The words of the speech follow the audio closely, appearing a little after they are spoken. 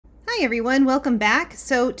Hi everyone, welcome back.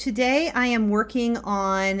 So today I am working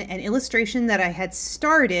on an illustration that I had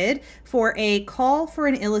started for a call for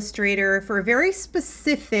an illustrator for a very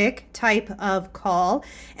specific type of call.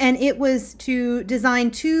 And it was to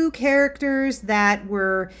design two characters that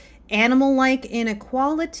were animal-like in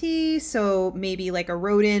quality, so maybe like a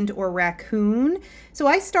rodent or raccoon. So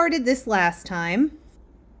I started this last time.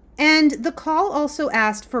 And the call also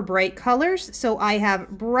asked for bright colors, so I have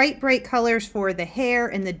bright colors for the hair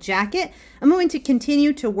and the jacket. I'm going to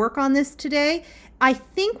continue to work on this today. I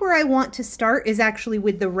think where I want to start is actually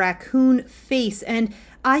with the raccoon face, and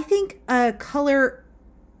I think the color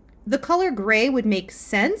gray would make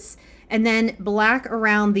sense, and then black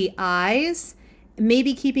around the eyes,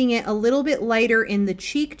 maybe keeping it a little bit lighter in the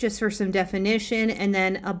cheek just for some definition, and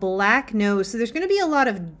then a black nose. So there's going to be a lot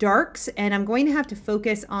of darks, and I'm going to have to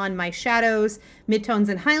focus on my shadows, midtones,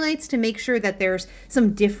 and highlights to make sure that there's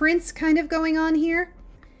some difference kind of going on here.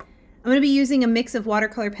 I'm going to be using a mix of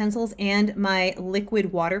watercolor pencils and my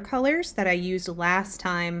liquid watercolors that I used last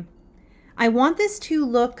time. I want this to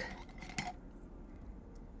look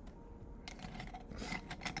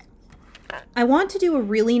I want to do a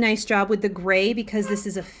really nice job with the gray because this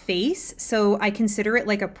is a face, so I consider it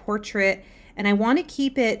like a portrait, and I want to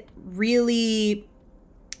keep it really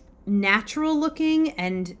natural looking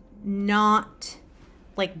and not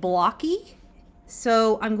like blocky.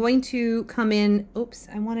 So I'm going to come in, oops,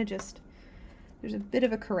 there's a bit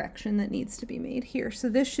of a correction that needs to be made here. So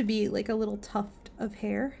this should be like a little tuft of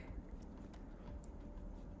hair.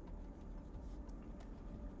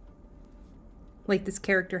 Like this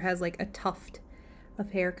character has like a tuft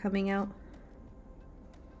of hair coming out.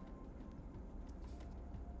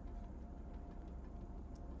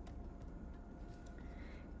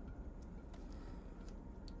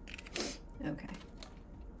 Okay,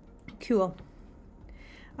 cool.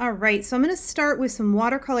 All right, so I'm going to start with some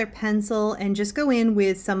watercolor pencil and just go in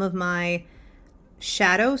with some of my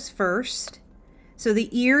shadows first. So the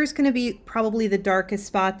ear is going to be probably the darkest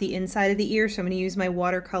spot, the inside of the ear, so I'm going to use my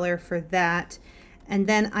watercolor for that. And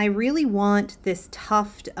then I really want this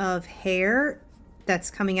tuft of hair that's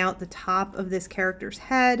coming out the top of this character's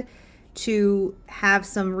head to have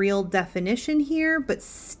some real definition here, but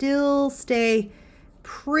still stay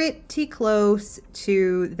pretty close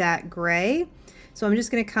to that gray. So I'm just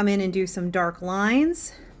going to come in and do some dark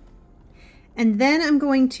lines. And then I'm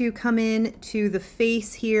going to come in to the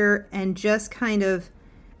face here and just kind of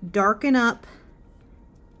darken up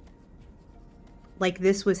like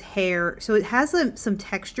this was hair. So it has some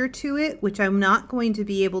texture to it, which I'm not going to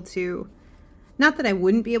be able to, not that I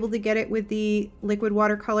wouldn't be able to get it with the liquid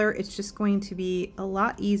watercolor, it's just going to be a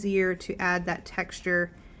lot easier to add that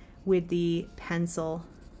texture with the pencil.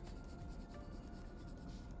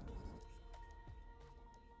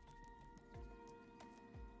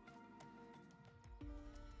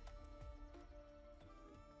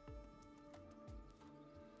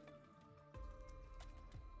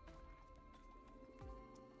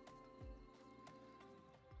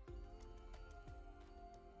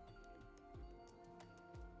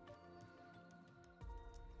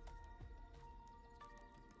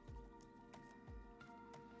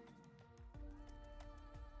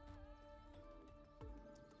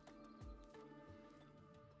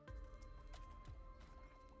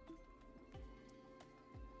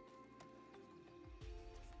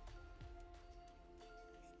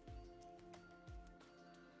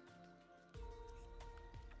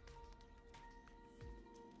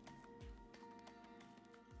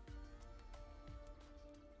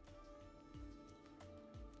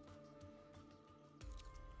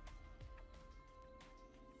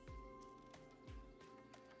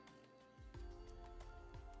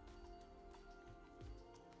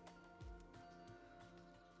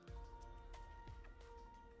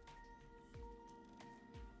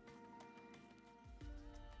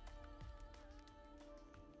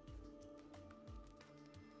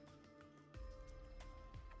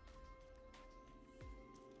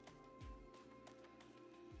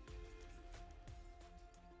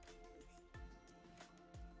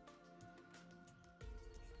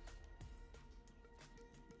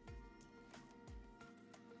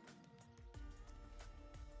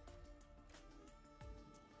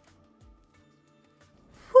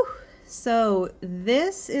 So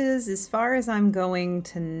this is as far as I'm going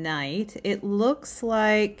tonight. It looks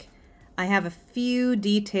like I have a few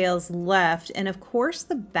details left, and of course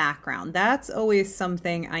the background. That's always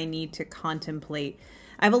something I need to contemplate.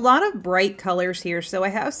 I have a lot of bright colors here, so I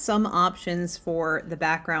have some options for the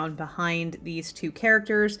background behind these two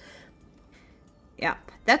characters. Yeah,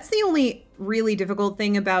 that's the only really difficult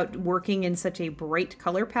thing about working in such a bright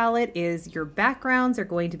color palette is your backgrounds are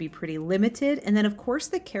going to be pretty limited. And then of course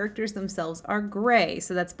the characters themselves are gray,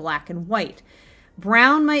 so that's black and white.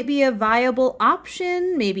 Brown might be a viable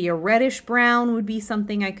option. Maybe a reddish brown would be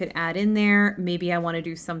something I could add in there. Maybe I want to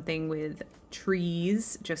do something with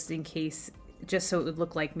trees just in case, just so it would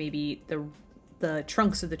look like maybe the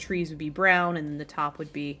trunks of the trees would be brown and then the top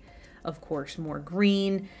would be, of course, more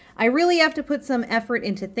green. I really have to put some effort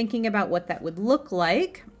into thinking about what that would look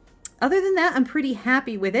like. Other than that, I'm pretty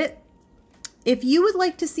happy with it. If you would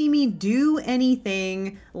like to see me do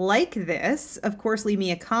anything like this, of course, leave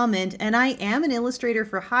me a comment. And I am an illustrator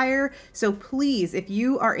for hire, so please, if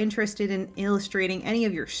you are interested in illustrating any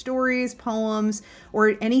of your stories, poems,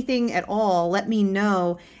 or anything at all, let me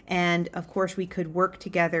know. And of course, we could work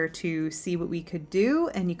together to see what we could do,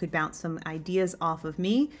 and you could bounce some ideas off of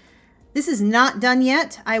me. This is not done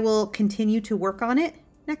yet. I will continue to work on it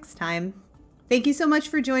next time. Thank you so much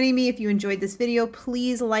for joining me. If you enjoyed this video,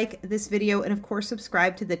 please like this video and of course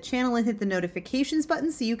subscribe to the channel and hit the notifications button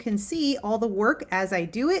so you can see all the work as I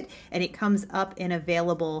do it and it comes up and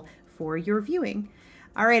available for your viewing.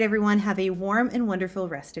 All right, everyone, have a warm and wonderful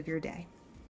rest of your day.